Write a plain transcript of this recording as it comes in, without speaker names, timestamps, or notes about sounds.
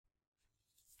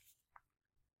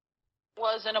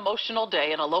Was an emotional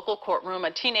day in a local courtroom.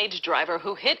 A teenage driver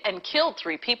who hit and killed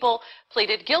 3 people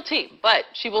pleaded guilty, but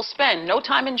she will spend no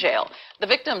time in jail. The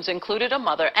victims included a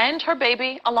mother and her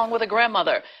baby, along with a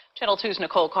grandmother. Channel 2's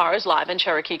Nicole Carr is live in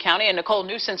Cherokee County. And Nicole,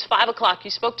 news since 5 o'clock,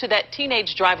 you spoke to that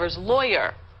teenage driver's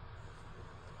lawyer.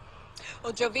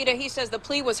 Well, Jovita, he says the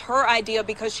plea was her idea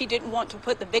because she didn't want to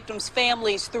put the victims'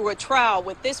 families through a trial.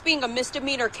 With this being a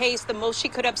misdemeanor case, the most she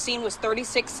could have seen was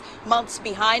 36 months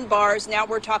behind bars. Now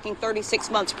we're talking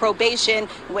 36 months probation.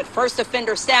 With first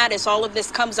offender status, all of this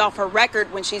comes off her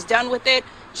record. When she's done with it,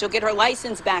 she'll get her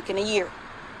license back in a year.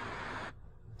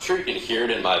 I'm sure you can hear it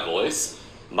in my voice.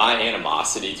 My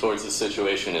animosity towards the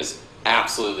situation is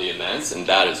absolutely immense, and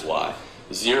that is why.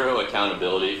 Zero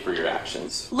accountability for your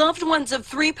actions. Loved ones of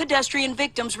 3 pedestrian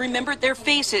victims remembered their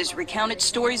faces, recounted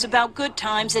stories about good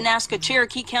times, and asked a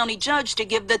Cherokee County judge to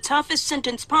give the toughest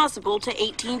sentence possible to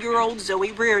 18-year-old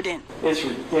Zoe Reardon. It's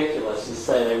ridiculous to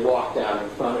say they walked out in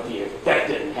front of you. That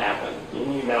didn't happen.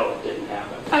 And you know it didn't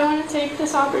happen. I want to take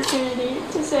this opportunity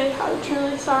to say how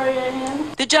truly sorry I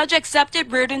am. The judge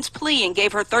accepted Reardon's plea and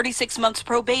gave her 36 months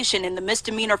probation in the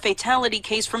misdemeanor fatality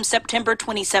case from September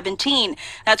 2017.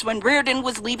 That's when Reardon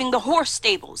was leaving the horse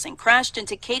stables and crashed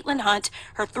into Caitlin Hunt,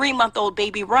 her 3-month-old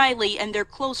baby Riley, and their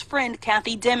close friend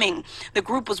Kathy Deming. The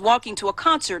group was walking to a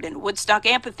concert in Woodstock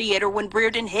Amphitheater when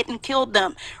Reardon hit and killed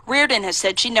them. Reardon has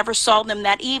said she never saw them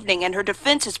that evening, and her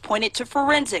defense has pointed to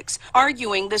forensics,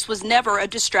 arguing this was never a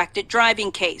distracted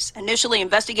driving case. Initially,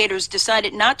 investigators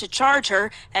decided not to charge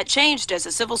her. That changed as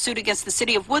a civil suit against the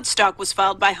city of Woodstock was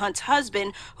filed by Hunt's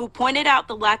husband, who pointed out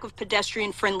the lack of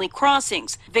pedestrian-friendly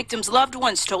crossings. Victims' loved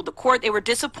ones told the court they were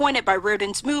disappointed by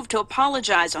Reardon's move to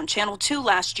apologize on Channel 2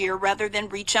 last year rather than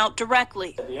reach out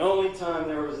directly. The only time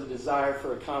there was a desire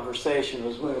for a conversation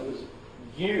was when it was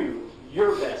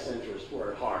your best interests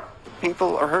were at heart.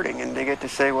 People are hurting and they get to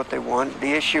say what they want.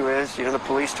 The issue is, the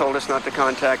police told us not to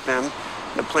contact them.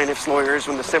 The plaintiff's lawyers,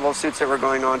 when the civil suits that were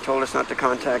going on, told us not to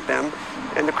contact them.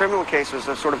 And the criminal case was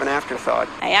a sort of an afterthought.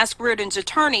 I asked Reardon's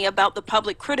attorney about the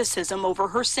public criticism over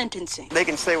her sentencing. They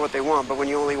can say what they want, but when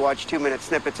you only watch 2-minute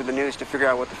snippets of the news to figure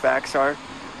out what the facts are,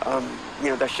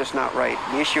 that's just not right.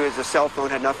 The issue is the cell phone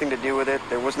had nothing to do with it.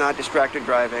 There was not distracted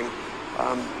driving.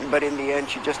 But in the end,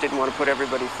 she just didn't want to put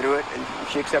everybody through it, and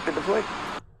she accepted the plea.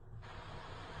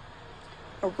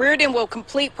 Reardon will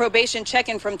complete probation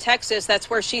check-in from Texas. That's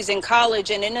where she's in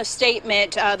college. And in a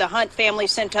statement, the Hunt family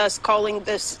sent us calling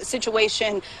this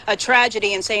situation a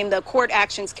tragedy and saying the court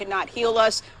actions cannot heal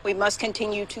us. We must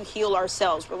continue to heal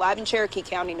ourselves. We're live in Cherokee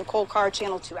County. Nicole Carr,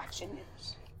 Channel 2 Action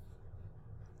News.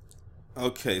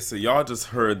 Okay, so y'all just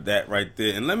heard that right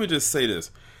there. And let me just say this.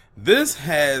 This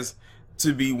has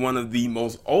to be one of the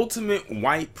most ultimate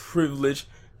white privilege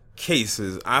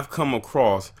cases I've come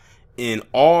across in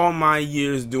all my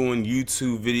years doing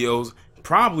YouTube videos,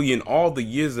 probably in all the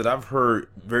years that I've heard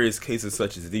various cases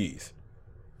such as these.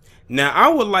 Now, I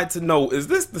would like to know, is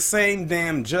this the same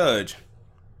damn judge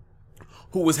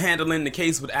who was handling the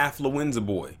case with Affluenza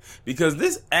Boy? Because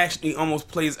this actually almost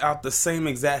plays out the same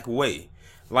exact way.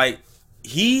 Like,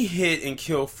 he hit and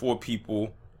killed 4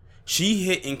 people. She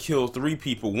hit and killed 3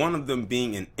 people, one of them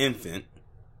being an infant.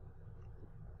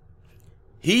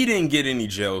 He didn't get any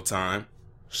jail time.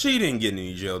 She didn't get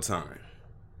any jail time.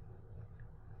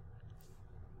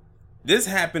 This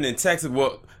happened in Texas.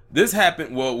 His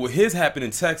happened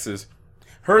in Texas.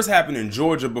 Hers happened in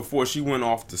Georgia before she went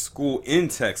off to school in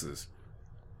Texas.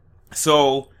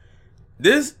 So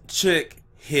this chick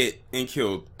hit and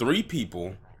killed 3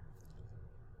 people.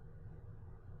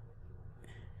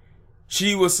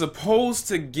 She was supposed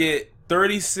to get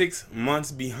 36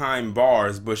 months behind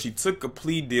bars, but she took a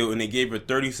plea deal and they gave her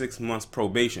 36 months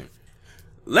probation.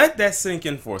 Let that sink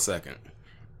in for a second.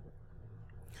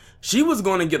 She was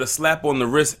going to get a slap on the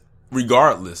wrist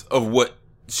regardless of what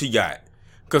she got.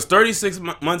 Because 36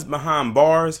 months behind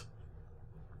bars,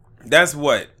 that's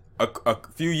what? A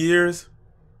few years?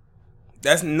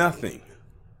 That's nothing.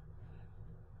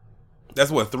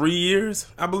 That's what, 3 years?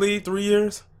 I believe 3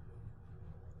 years?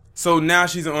 So now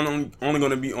she's only going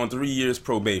to be on 3 years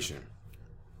probation.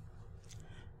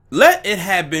 Let it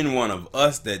have been one of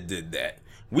us that did that.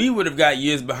 We would have got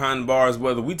years behind bars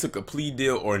whether we took a plea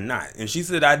deal or not. And she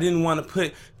said, I didn't want to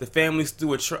put the families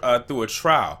through a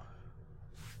trial.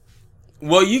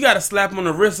 Well, you got a slap on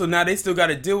the wrist, so now they still got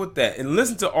to deal with that. And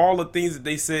listen to all the things that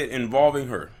they said involving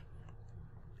her.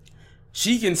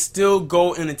 She can still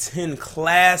go and attend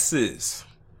classes.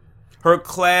 Her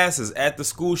classes at the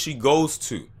school she goes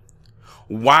to,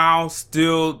 while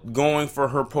still going for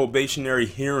her probationary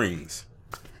hearings.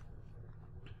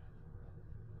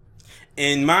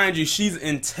 And mind you, she's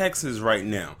in Texas right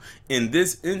now. And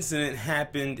this incident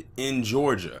happened in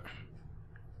Georgia.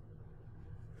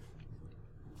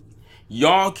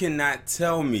 Y'all cannot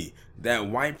tell me that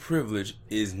white privilege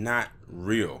is not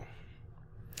real.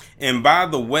 And by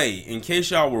the way, in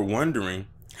case y'all were wondering,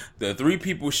 the 3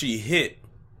 people she hit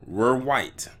were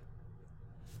white.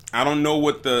 I don't know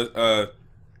what the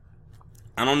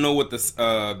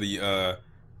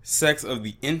sex of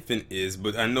the infant is,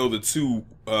 but I know the 2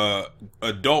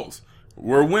 adults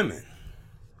were women.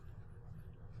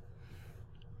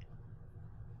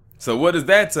 So what does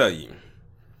that tell you?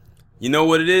 You know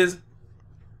what it is?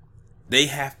 They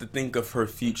have to think of her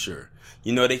future.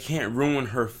 You know, they can't ruin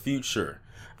her future.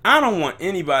 I don't want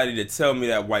anybody to tell me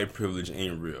that white privilege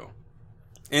ain't real.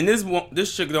 And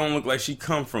this chick don't look like she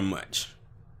come from much.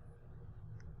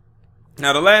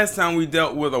 Now, the last time we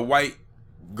dealt with a white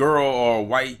girl or a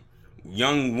white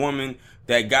young woman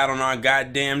that got on our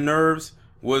goddamn nerves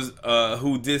was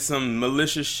who did some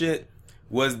malicious shit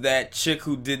was that chick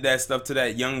who did that stuff to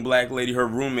that young black lady, her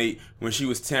roommate, when she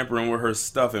was tampering with her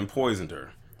stuff and poisoned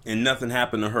her. And nothing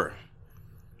happened to her.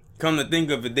 Come to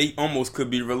think of it, they almost could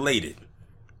be related.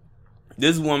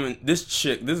 This woman, this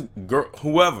chick, this girl,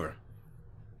 whoever,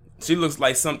 she looks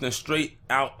like something straight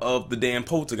out of the damn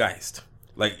Poltergeist.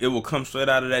 Like it will come straight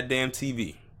out of that damn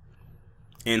TV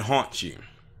and haunt you.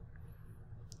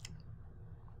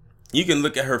 You can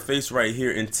look at her face right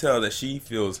here and tell that she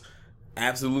feels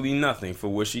absolutely nothing for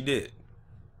what she did.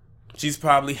 She's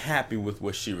probably happy with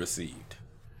what she received.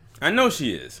 I know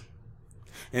she is.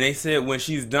 And they said when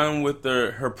she's done with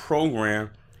her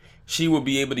program, she will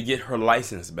be able to get her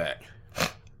license back.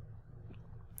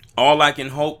 All I can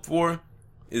hope for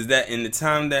is that in the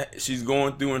time that she's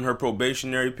going through in her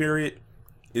probationary period,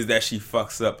 is that she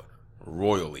fucks up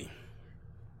royally.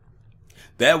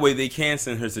 That way they can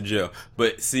send her to jail.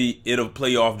 But see, it'll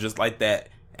play off just like that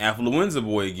affluenza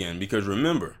boy again. Because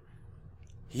remember,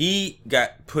 he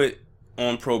got put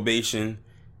on probation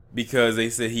because they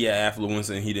said he had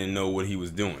affluenza and he didn't know what he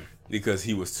was doing. Because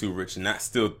he was too rich. And I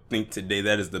still think today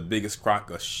that is the biggest crock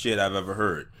of shit I've ever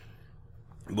heard.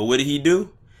 But what did he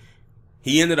do?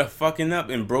 He ended up fucking up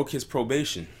and broke his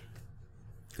probation.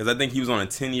 Because I think he was on a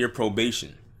 10-year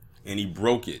probation. And he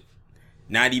broke it.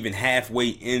 Not even halfway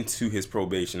into his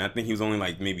probation. I think he was only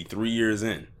like maybe 3 years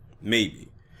in. Maybe.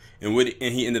 And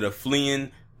he ended up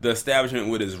fleeing the establishment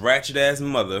with his ratchet ass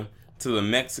mother to the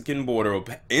Mexican border,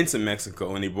 into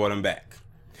Mexico, and they brought him back.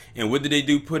 And what did they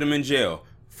do? Put him in jail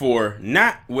for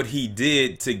not what he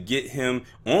did to get him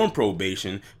on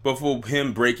probation, but for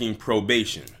him breaking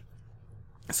probation.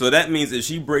 So that means if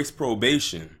she breaks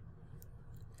probation,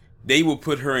 they will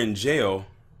put her in jail,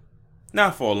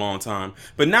 not for a long time,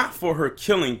 but not for her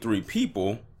killing 3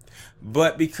 people,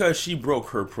 but because she broke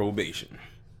her probation.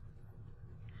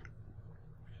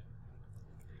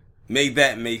 Make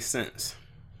that make sense.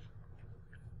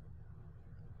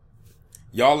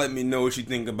 Y'all let me know what you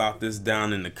think about this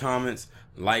down in the comments.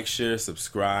 Like, share,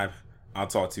 subscribe. I'll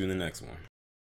talk to you in the next one.